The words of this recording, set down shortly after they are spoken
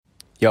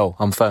Yo,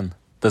 I'm Finn.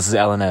 This is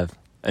Alan Ave.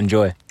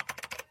 Enjoy.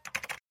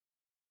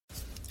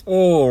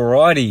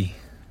 Alrighty.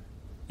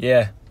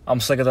 Yeah, I'm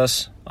sick of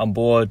this. I'm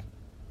bored.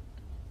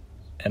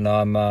 And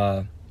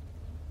I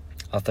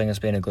think it's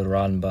been a good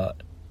run, but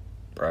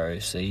bro,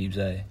 Siebes,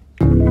 eh?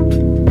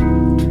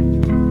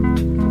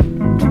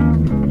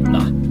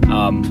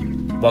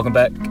 Welcome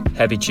back.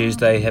 Happy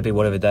Tuesday. Happy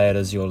whatever day it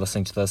is you're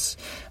listening to this.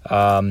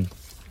 My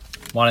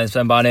name's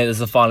Finn Barnett. This is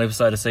the final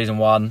episode of season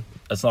 1.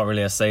 It's not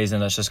really a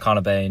season. It's just kind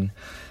of been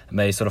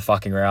me sort of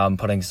fucking around,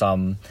 talking to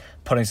some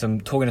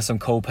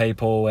cool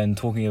people and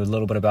talking a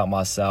little bit about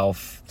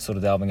myself, sort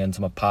of delving into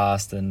my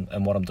past and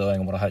what I'm doing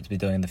and what I hope to be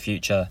doing in the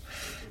future,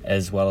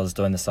 as well as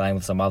doing the same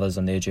with some others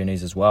and their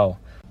journeys as well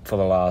for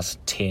the last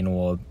 10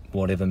 or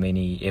whatever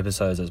many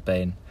episodes it's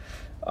been.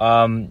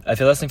 If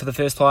you're listening for the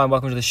first time,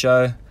 welcome to the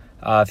show.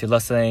 If you're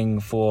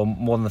listening for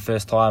more than the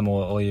first time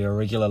or you're a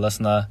regular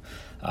listener,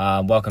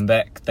 welcome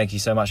back. Thank you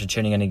so much for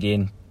tuning in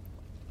again.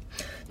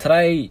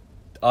 Today,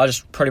 I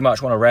just pretty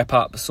much want to wrap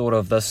up sort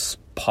of this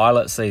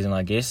pilot season,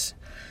 I guess.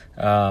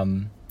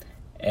 And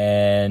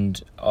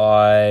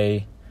I'm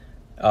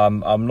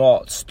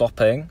not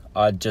stopping.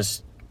 I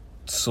just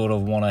sort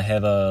of want to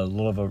have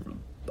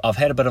I've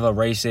had a bit of a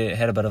reset,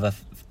 had a bit of a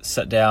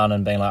sit down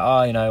and being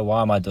like,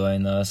 why am I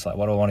doing this? Like,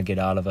 what do I want to get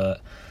out of it?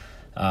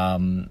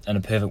 In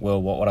a perfect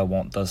world, what would I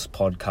want this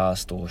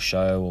podcast or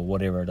show or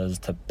whatever it is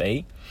to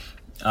be?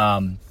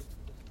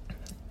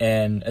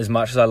 And as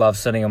much as I love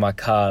sitting in my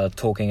car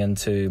talking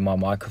into my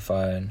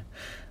microphone,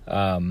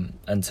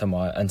 into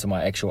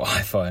my actual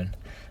iPhone,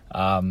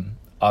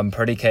 I'm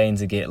pretty keen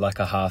to get like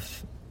not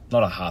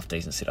a half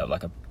decent setup,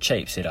 like a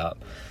cheap setup,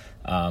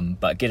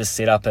 but get a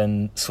setup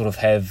and sort of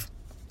have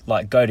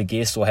like go to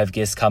guests or have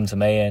guests come to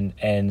me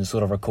and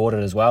sort of record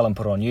it as well and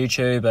put it on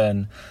YouTube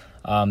and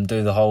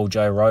do the whole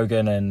Joe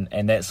Rogan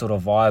and that sort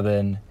of vibe.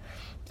 And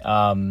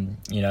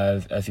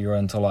if you're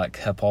into like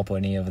hip hop or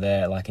any of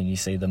that, like, and you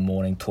see the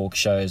morning talk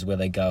shows where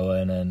they go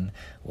in and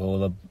all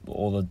the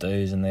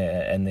dudes and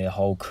their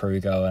whole crew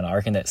go in, I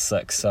reckon that's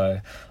sick.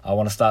 So I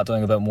want to start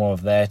doing a bit more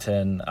of that.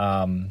 And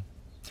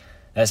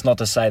that's not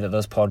to say that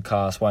this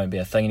podcast won't be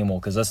a thing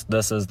anymore, because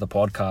this is the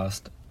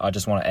podcast. I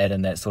just want to add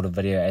in that sort of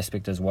video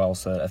aspect as well,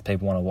 so if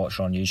people want to watch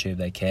it on YouTube,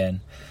 they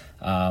can.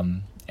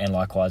 And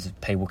likewise,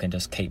 if people can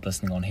just keep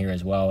listening on here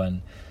as well.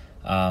 And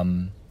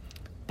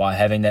by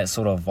having that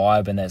sort of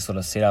vibe and that sort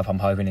of setup, I'm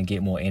hoping to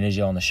get more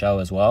energy on the show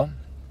as well.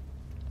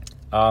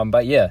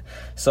 But yeah,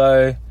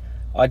 so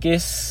I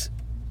guess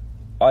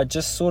I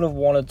just sort of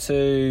wanted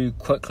to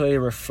quickly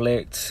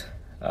reflect,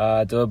 do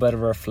a bit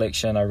of a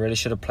reflection. I really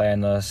should have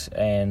planned this,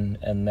 and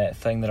that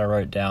thing that I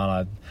wrote down,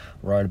 I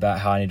wrote about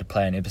how I need to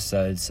plan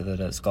episodes so that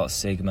it's got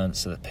segments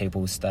so that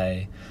people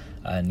stay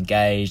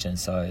engaged, and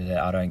so that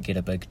I don't get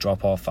a big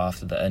drop off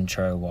after the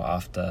intro or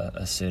after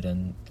a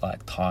certain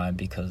like time,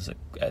 because it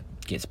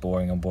gets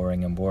boring.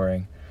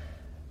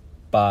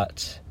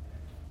 But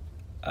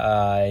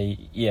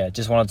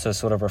just wanted to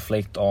sort of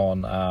reflect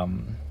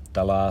on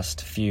the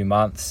last few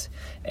months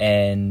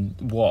and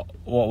what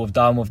we've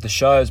done with the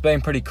show. It's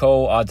been pretty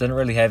cool. I didn't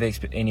really have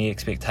any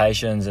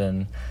expectations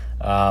and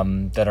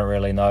didn't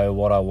really know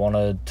what I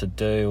wanted to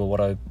do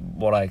or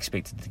what I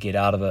expected to get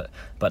out of it,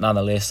 but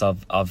nonetheless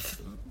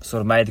I've sort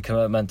of made the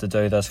commitment to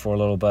do this for a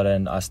little bit,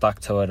 and I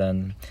stuck to it,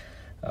 and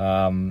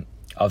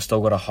I've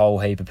still got a whole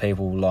heap of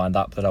people lined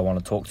up that I want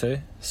to talk to.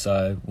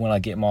 So when I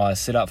get my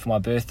setup for my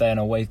birthday in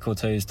a week or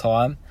two's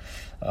time,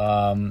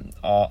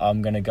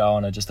 I'm going to go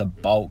on just a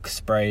bulk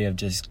spree of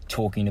just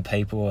talking to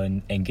people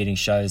and getting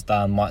shows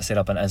done. Might set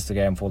up an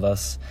Instagram for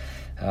this,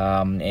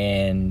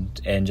 and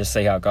just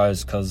see how it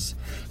goes, because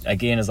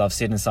again, as I've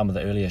said in some of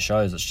the earlier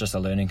shows, it's just a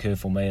learning curve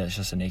for me. It's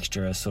just an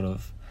extra sort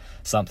of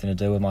something to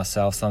do with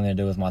myself, something to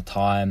do with my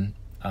time,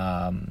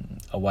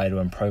 a way to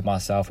improve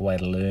myself, a way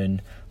to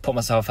learn, put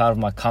myself out of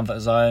my comfort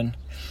zone.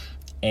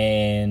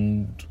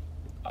 And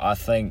I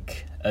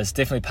think it's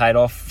definitely paid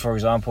off. For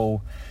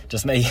example,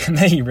 just me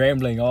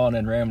rambling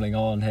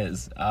on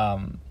has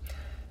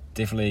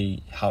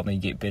definitely helped me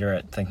get better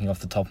at thinking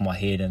off the top of my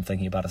head and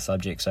thinking about a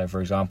subject. So for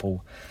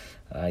example,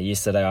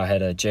 yesterday I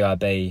had a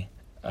GIB,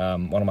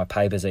 one of my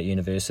papers at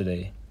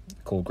university,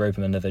 called Group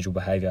and Individual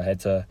Behaviour. I had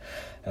to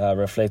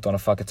reflect on a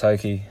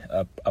whakatauki,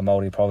 a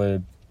Māori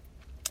proverb.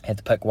 Had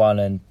to pick one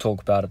and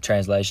talk about a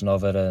translation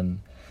of it and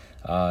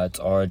its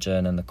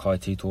origin and the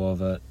kaitito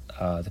of it,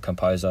 the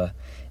composer,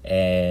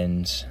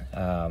 and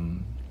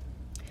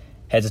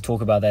had to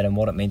talk about that and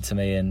what it meant to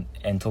me,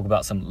 and talk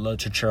about some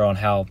literature on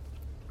how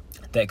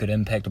that could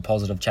impact a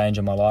positive change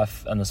in my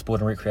life in the sport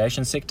and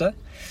recreation sector.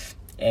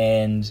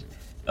 And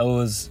it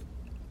was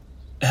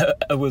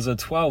a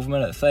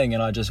 12-minute thing,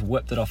 and I just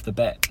whipped it off the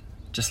bat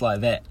just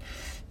like that.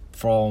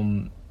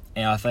 And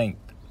I think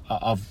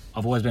I've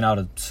always been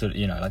able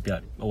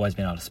to always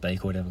been able to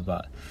speak or whatever,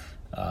 but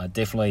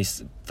definitely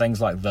things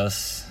like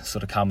this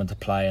sort of come into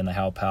play and they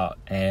help out.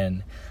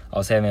 And I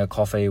was having a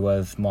coffee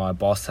with my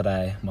boss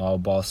today, my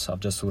old boss. I've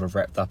just sort of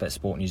wrapped up at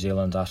Sport New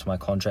Zealand after my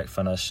contract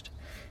finished,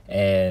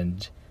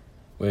 and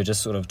we were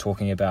just sort of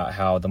talking about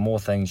how the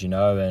more things you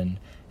know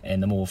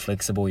and the more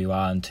flexible you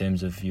are in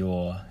terms of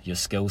your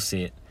skill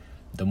set,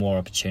 the more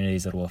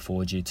opportunities it will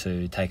afford you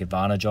to take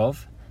advantage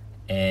of.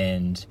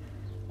 And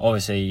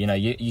obviously,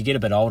 you get a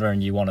bit older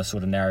and you want to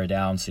sort of narrow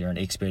down so you're an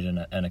expert in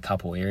a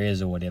couple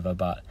areas or whatever,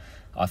 but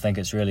I think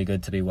it's really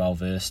good to be well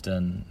versed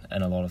in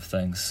a lot of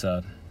things.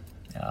 So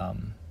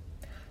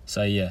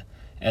yeah,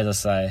 as I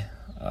say,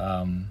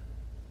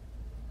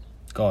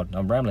 God,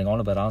 I'm rambling on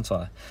a bit, aren't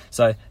I?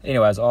 So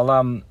anyways,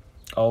 I'll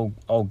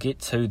get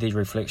to the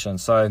reflection.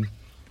 So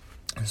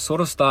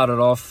sort of started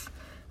off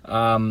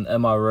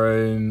in my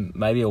room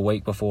maybe a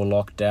week before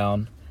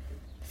lockdown,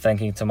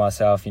 thinking to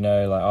myself,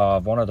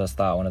 I've wanted to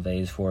start one of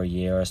these for a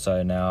year or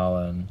so now,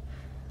 and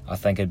I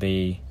think it'd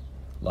be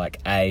like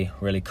A,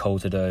 really cool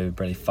to do,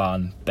 really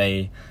fun,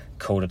 B,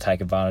 cool to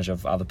take advantage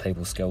of other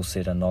people's skill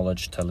set and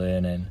knowledge to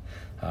learn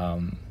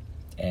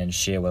and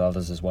share with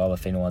others as well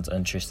if anyone's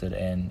interested,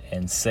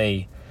 and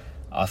C,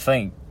 I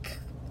think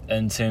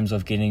in terms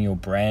of getting your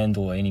brand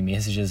or any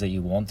messages that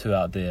you want to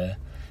out there,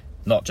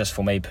 not just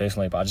for me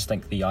personally, but I just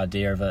think the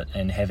idea of it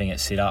and having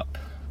it set up,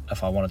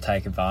 if I want to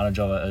take advantage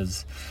of it,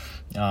 is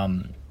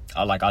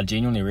I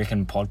genuinely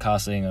reckon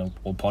podcasting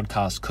or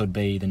podcasts could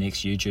be the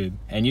next YouTube.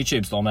 And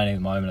YouTube's dominating at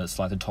the moment. It's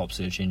like the top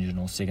search engine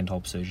or second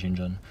top search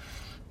engine.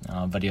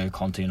 Video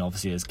content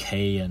obviously is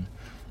key, and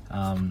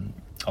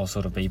I'll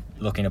sort of be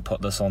looking to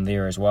put this on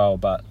there as well.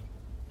 But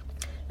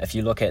if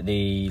you look at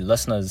the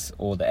listeners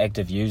or the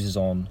active users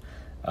on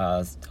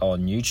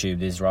YouTube,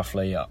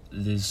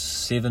 there's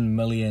 7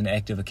 million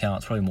active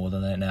accounts, probably more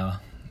than that now,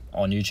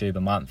 on YouTube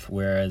a month,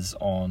 whereas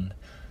on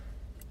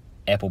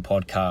Apple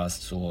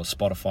Podcasts or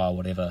Spotify or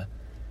whatever,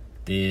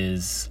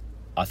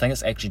 I think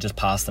it's actually just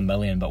past 1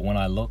 million, but when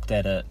I looked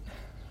at it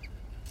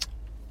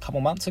a couple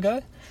months ago,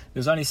 there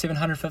was only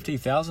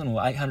 750,000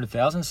 or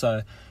 800,000,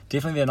 so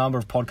definitely the number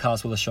of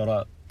podcasts will have shot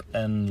up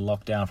in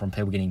lockdown from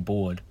people getting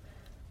bored.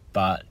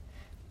 But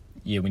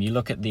yeah, when you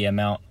look at the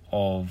amount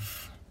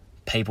of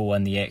people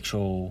in the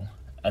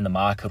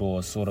market,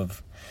 or sort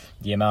of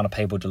the amount of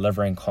people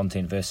delivering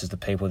content versus the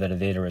people that are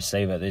there to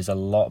receive it, there's a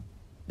lot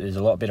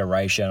better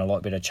ratio and a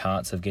lot better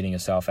chance of getting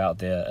yourself out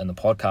there in the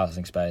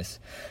podcasting space,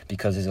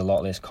 because there's a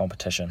lot less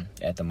competition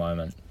at the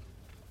moment.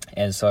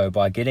 And so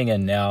by getting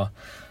in now,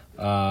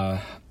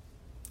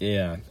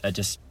 it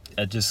just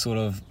sort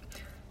of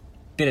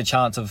better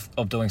chance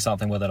of doing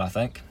something with it, I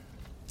think.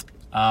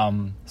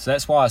 So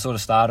that's why I sort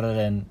of started it,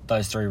 and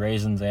those 3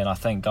 reasons, and I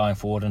think going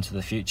forward into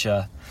the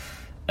future,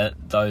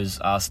 those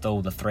are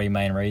still the 3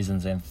 main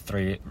reasons, and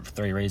three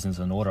reasons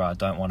in order. I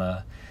don't want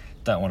to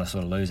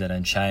sort of lose it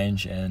and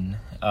change. And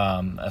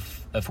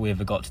if we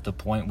ever got to the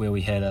point where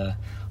we had a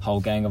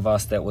whole gang of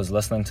us that was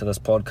listening to this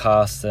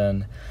podcast,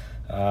 and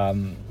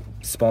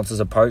sponsors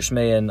approached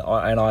me and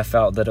I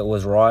felt that it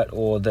was right,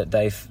 or that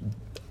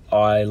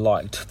I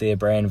liked their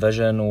brand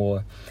vision,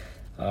 or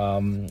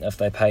if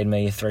they paid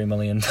me $3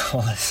 million,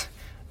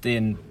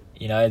 then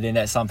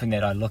that's something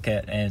that I look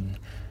at, and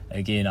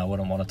again, I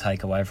wouldn't want to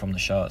take away from the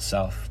show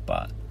itself.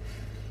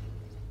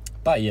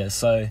 But yeah,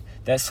 so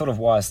that's sort of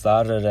why I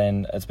started,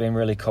 and it's been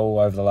really cool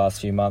over the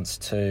last few months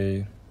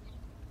to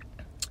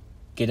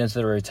get into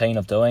the routine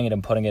of doing it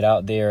and putting it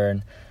out there,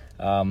 and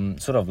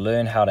sort of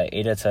learn how to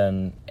edit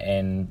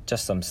and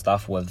just some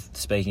stuff with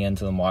speaking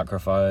into the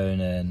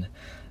microphone,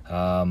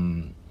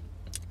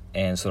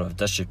 and sort of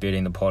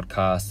distributing the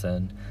podcast,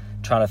 and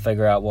trying to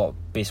figure out what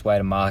best way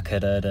to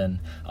market it. And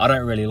I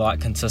don't really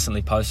like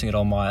consistently posting it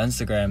on my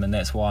Instagram, and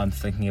that's why I'm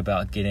thinking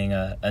about getting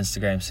an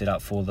Instagram set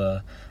up for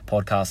the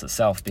podcast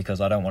itself,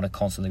 because I don't want to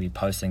constantly be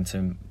posting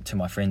to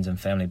my friends and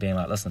family, being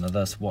like, listen to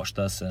this, watch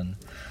this, and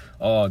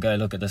go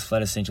look at this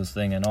Flat Essentials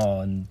thing,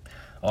 and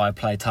I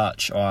play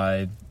touch,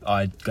 I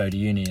go to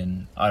uni,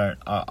 and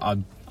I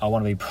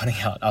want to be putting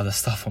out other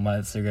stuff on my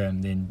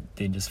Instagram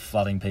than just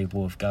flooding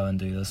people with go and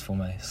do this for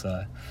me.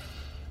 So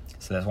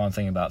that's one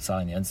thing about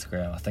starting the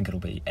Instagram. I think it'll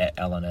be at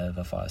LNev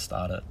if I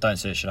start it. Don't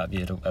search it up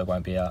yet, it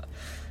won't be out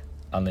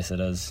unless it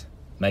is.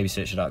 Maybe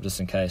search it up just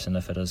in case, and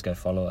if it is, go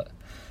follow it.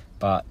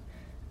 But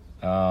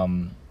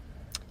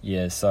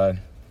so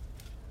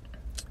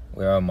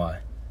where am I?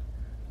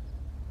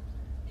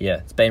 Yeah,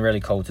 it's been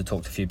really cool to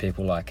talk to a few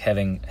people, like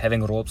having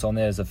Ropes on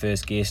there as the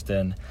first guest,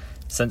 and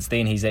since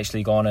then he's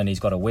actually gone and he's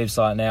got a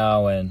website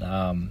now,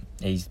 and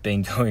he's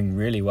been doing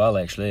really well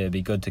actually. It'd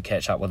be good to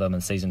catch up with him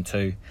in season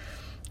 2.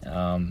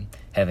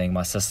 Having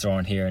my sister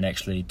on here and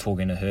actually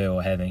talking to her,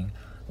 or having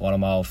one of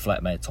my old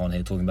flatmates on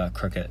here talking about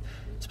cricket.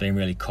 It's been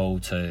really cool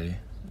to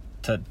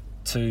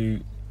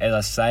as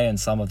I say in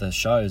some of the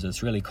shows,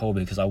 it's really cool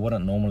because I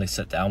wouldn't normally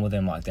sit down with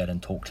them like that and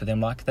talk to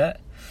them like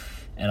that,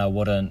 and I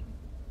wouldn't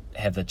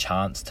have the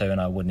chance to, and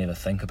I would never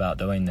think about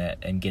doing that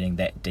and getting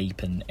that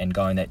deep and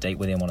going that deep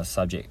with them on a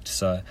subject.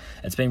 So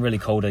it's been really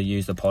cool to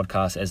use the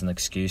podcast as an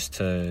excuse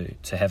to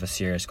have a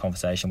serious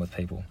conversation with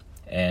people,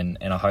 and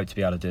I hope to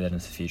be able to do that in the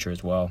future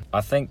as well.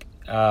 I think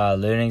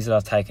learnings that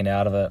I've taken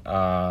out of it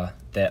are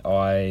that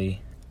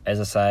I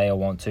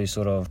want to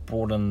sort of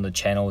broaden the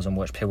channels in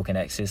which people can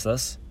access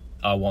this.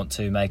 I want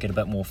to make it a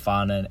bit more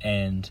fun,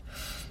 and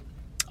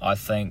I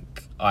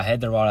think I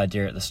had the right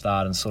idea at the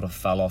start and sort of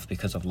fell off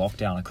because of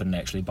lockdown. I couldn't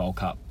actually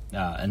bulk up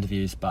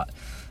interviews, but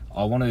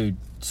I want to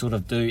sort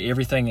of do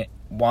everything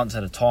once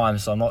at a time,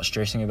 so I'm not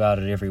stressing about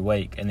it every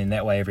week, and then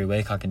that way every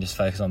week I can just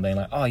focus on being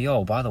like, oh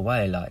yo, by the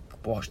way, like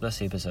watch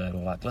this episode,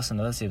 or like listen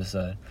to this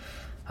episode,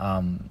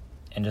 and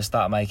just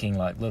start making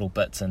like little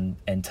bits and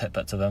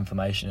tidbits of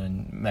information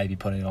and maybe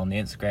putting it on the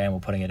Instagram or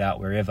putting it out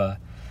wherever,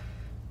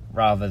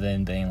 rather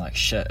than being like,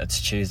 shit,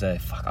 it's Tuesday,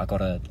 fuck, I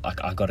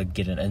gotta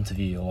get an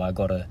interview, or I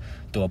gotta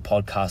do a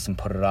podcast and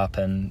put it up,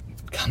 and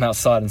come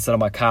outside and sit in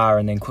my car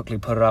and then quickly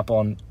put it up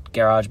on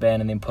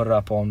GarageBand and then put it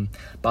up on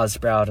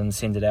Buzzsprout and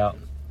send it out.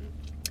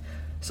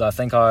 So I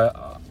think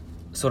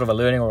sort of a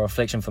learning or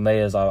reflection for me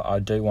is I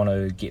do want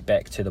to get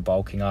back to the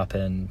bulking up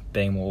and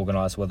being more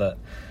organised with it.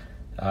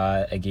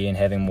 Again,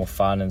 having more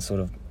fun and sort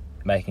of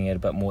making it a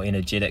bit more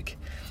energetic.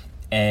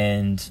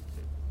 And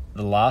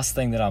the last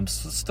thing that I'm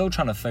still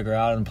trying to figure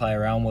out and play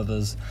around with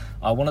is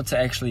I wanted to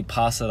actually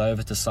pass it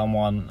over to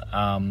someone.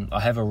 I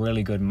have a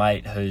really good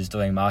mate who's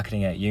doing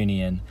marketing at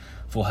uni, and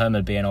for him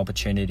it'd be an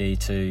opportunity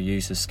to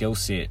use his skill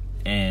set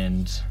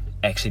and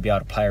actually be able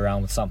to play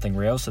around with something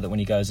real, so that when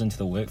he goes into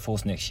the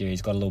workforce next year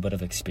he's got a little bit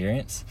of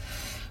experience.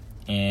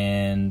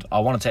 And I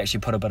wanted to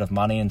actually put a bit of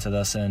money into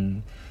this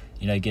and,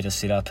 you know, get it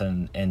set up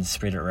and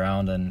spread it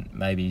around, and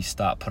maybe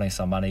start putting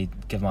some money,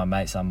 give my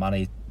mate some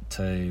money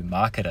to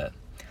market it.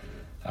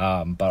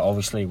 But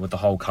obviously with the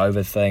whole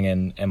COVID thing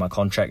and my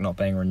contract not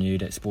being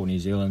renewed at Sport New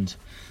Zealand,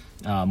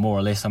 more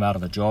or less I'm out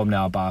of a job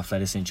now, bar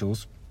Flat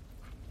Essentials.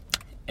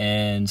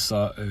 And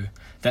so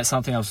that's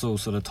something I'm still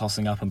sort of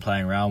tossing up and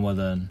playing around with.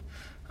 And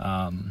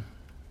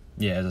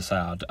as I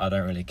say, I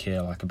don't really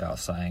care like about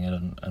saying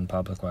it in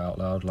public or out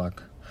loud.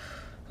 Like,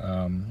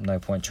 no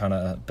point trying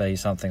to be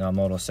something I'm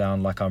not or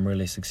sound like I'm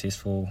really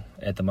successful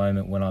at the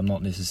moment when I'm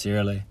not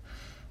necessarily.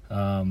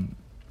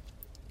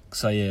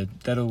 So yeah,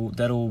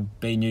 that'll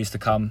be news to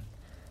come.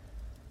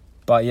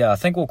 But yeah, I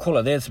think we'll call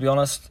it there, to be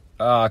honest.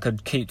 I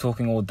could keep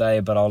talking all day,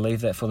 but I'll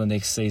leave that for the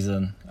next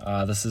season.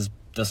 This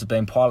has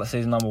been pilot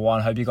season number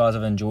 1. Hope you guys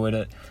have enjoyed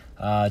it.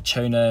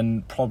 Tune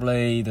in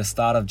probably the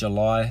start of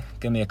July.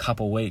 Give me a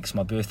couple of weeks.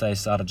 My birthday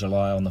started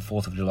July on the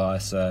 4th of July,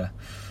 so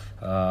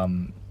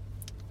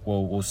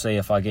we'll see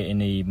if I get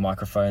any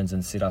microphones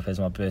and set up as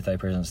my birthday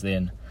presents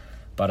then.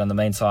 But in the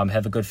meantime,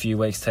 have a good few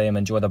weeks, team.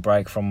 Enjoy the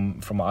break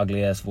from my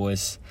ugly ass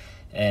voice,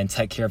 and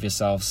take care of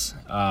yourselves.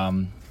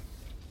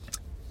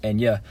 And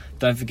yeah,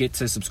 don't forget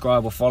to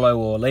subscribe or follow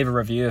or leave a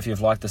review if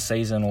you've liked the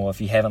season, or if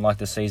you haven't liked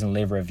the season,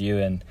 leave a review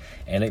and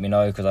let me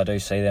know, because I do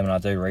see them and I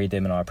do read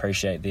them and I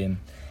appreciate them.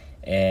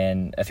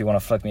 And if you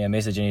want to flick me a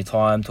message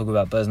anytime, talk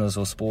about business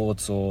or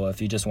sports, or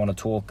if you just want to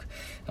talk,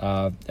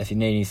 if you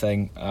need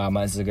anything,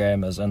 my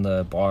Instagram is in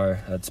the bio.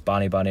 It's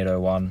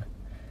BarneyBarnetto1.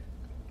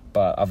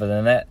 But other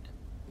than that,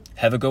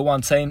 have a good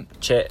one, team.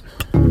 Chat.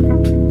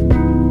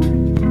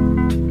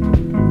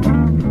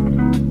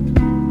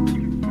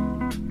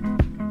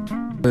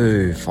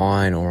 Ooh,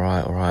 fine,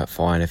 alright,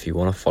 fine. If you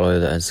want to follow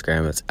the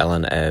Instagram, it's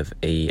EllenAve,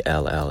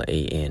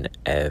 ELLEN,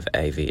 Ave,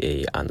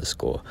 AVE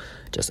 _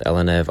 just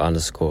EllenAve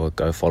 _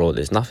 go follow it.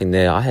 There's nothing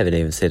there. I haven't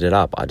even set it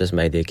up. I just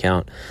made the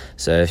account.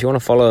 So if you want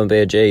to follow and be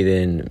a G,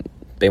 then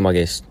be my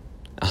guest.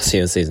 I'll see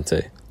you in season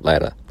 2.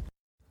 Later.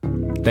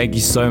 Thank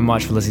you so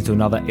much for listening to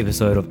another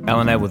episode of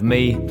EllenAve with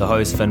me, the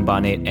host, Finn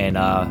Barnett, and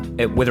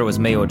whether it was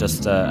me or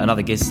just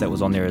another guest that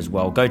was on there as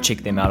well, go check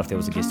them out if there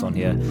was a guest on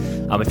here.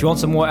 If you want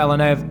some more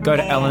EllenAve, go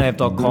to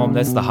ellenave.com.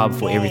 That's the hub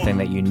for everything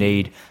that you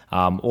need.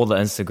 All the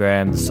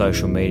Instagram, the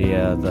social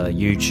media, the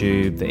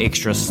YouTube, the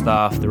extra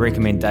stuff, the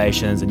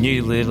recommendations, the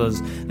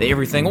newsletters, the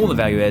everything, all the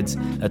value adds,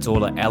 it's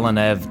all at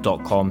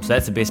ellenave.com. So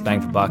that's the best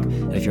bang for buck.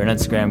 If you're an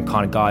Instagram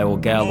kind of guy or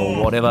gal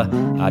or whatever,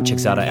 check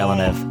us out at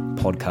EllenAve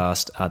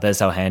podcast. That's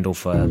our handle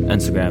for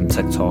Instagram,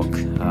 TikTok,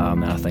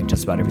 and I think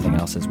just about everything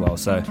else as well.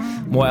 So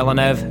more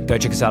EllenAve, go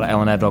check us out at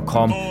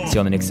ellenave.com. See you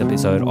on the next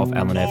episode of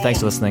EllenAve. Thanks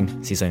for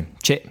listening. See you soon.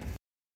 Cheers.